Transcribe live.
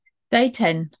Day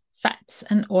 10, fats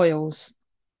and oils.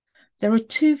 There are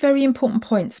two very important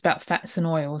points about fats and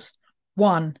oils.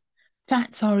 One,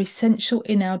 fats are essential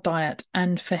in our diet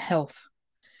and for health.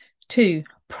 Two,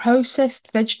 processed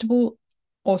vegetable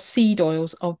or seed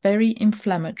oils are very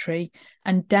inflammatory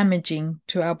and damaging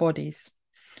to our bodies.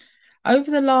 Over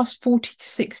the last 40 to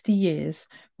 60 years,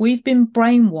 we've been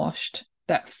brainwashed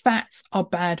that fats are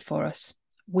bad for us.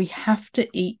 We have to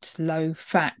eat low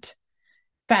fat.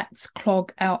 Fats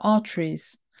clog our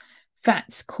arteries.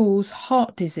 Fats cause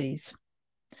heart disease.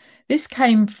 This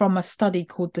came from a study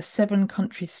called the Seven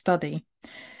Countries Study,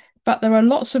 but there are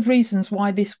lots of reasons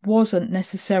why this wasn't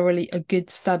necessarily a good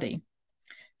study.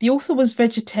 The author was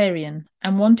vegetarian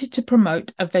and wanted to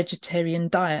promote a vegetarian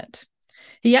diet.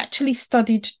 He actually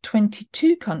studied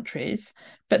 22 countries,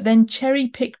 but then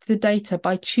cherry-picked the data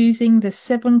by choosing the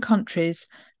 7 countries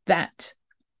that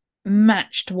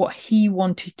matched what he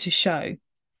wanted to show.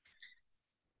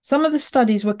 Some of the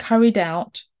studies were carried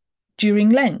out during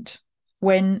Lent,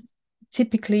 when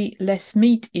typically less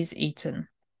meat is eaten.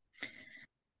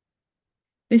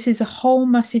 This is a whole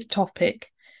massive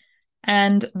topic,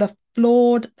 and the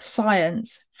flawed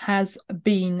science has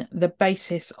been the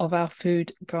basis of our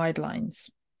food guidelines.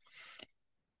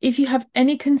 If you have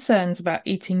any concerns about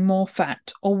eating more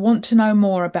fat or want to know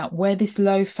more about where this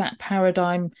low fat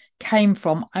paradigm came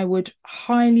from, I would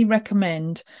highly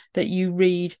recommend that you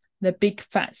read The Big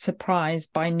Fat Surprise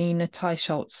by Nina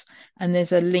Teicholz, and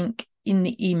there's a link in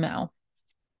the email.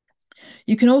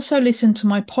 You can also listen to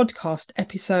my podcast,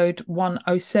 episode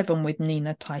 107 with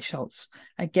Nina Teicholz.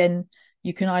 Again,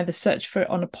 you can either search for it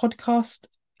on a podcast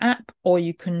app or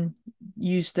you can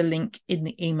use the link in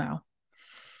the email.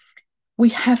 We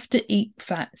have to eat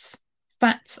fats.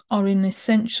 Fats are an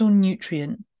essential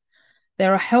nutrient.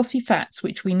 There are healthy fats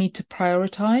which we need to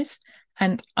prioritize,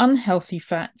 and unhealthy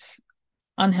fats,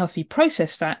 unhealthy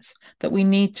processed fats that we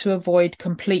need to avoid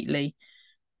completely,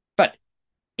 but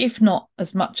if not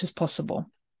as much as possible.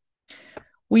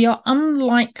 We are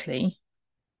unlikely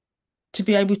to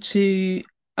be able to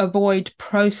avoid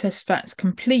processed fats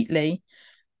completely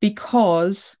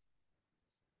because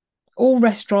all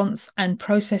restaurants and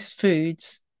processed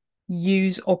foods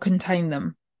use or contain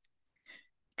them.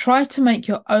 Try to make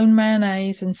your own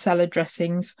mayonnaise and salad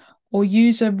dressings or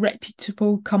use a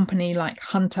reputable company like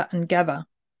Hunter and Gather.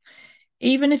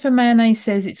 Even if a mayonnaise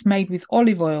says it's made with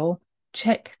olive oil,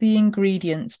 check the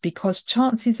ingredients because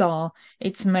chances are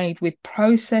it's made with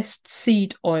processed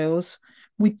seed oils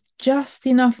with just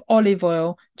enough olive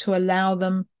oil to allow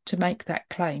them to make that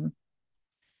claim.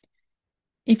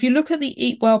 If you look at the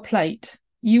Eat Well plate,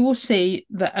 you will see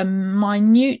that a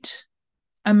minute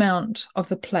amount of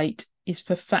the plate is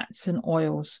for fats and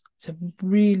oils. It's a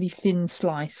really thin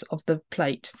slice of the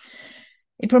plate.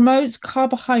 It promotes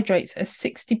carbohydrates as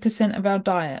 60% of our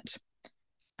diet.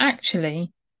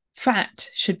 Actually, fat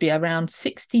should be around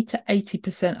 60 to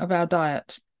 80% of our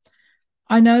diet.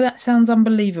 I know that sounds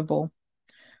unbelievable.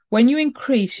 When you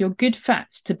increase your good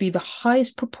fats to be the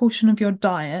highest proportion of your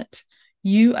diet,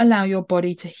 you allow your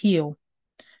body to heal.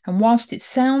 And whilst it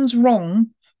sounds wrong,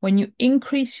 when you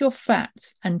increase your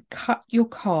fats and cut your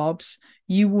carbs,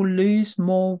 you will lose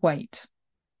more weight.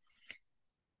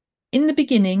 In the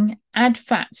beginning, add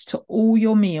fats to all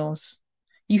your meals.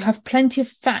 You have plenty of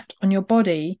fat on your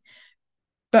body,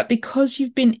 but because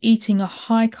you've been eating a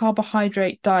high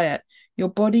carbohydrate diet, your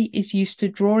body is used to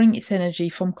drawing its energy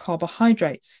from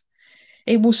carbohydrates.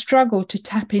 It will struggle to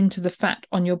tap into the fat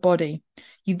on your body.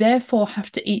 You therefore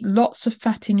have to eat lots of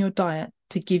fat in your diet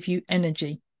to give you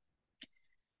energy.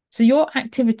 So your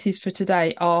activities for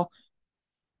today are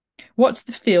watch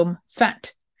the film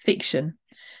Fat Fiction.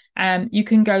 You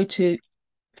can go to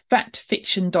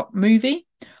fatfiction.movie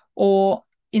or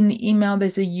in the email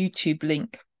there's a YouTube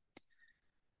link.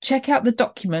 Check out the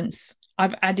documents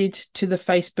I've added to the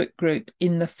Facebook group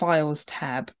in the Files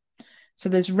tab. So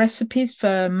there's recipes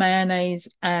for mayonnaise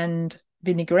and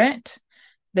vinaigrette.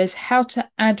 There's how to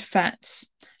add fats,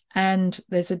 and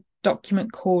there's a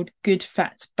document called Good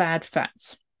Fats, Bad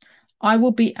Fats. I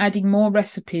will be adding more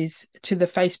recipes to the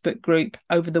Facebook group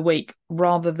over the week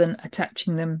rather than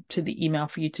attaching them to the email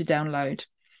for you to download.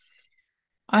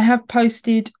 I have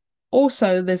posted,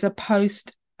 also there's a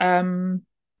post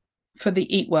for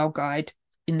the Eat Well guide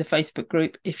in the Facebook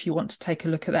group if you want to take a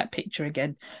look at that picture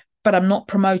again. But I'm not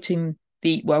promoting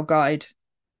the Eat Well guide.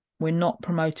 We're not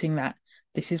promoting that.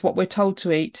 This is what we're told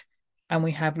to eat, and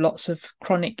we have lots of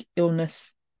chronic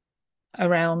illness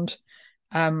around.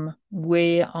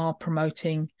 We are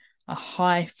promoting a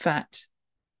high fat,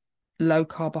 low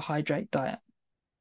carbohydrate diet.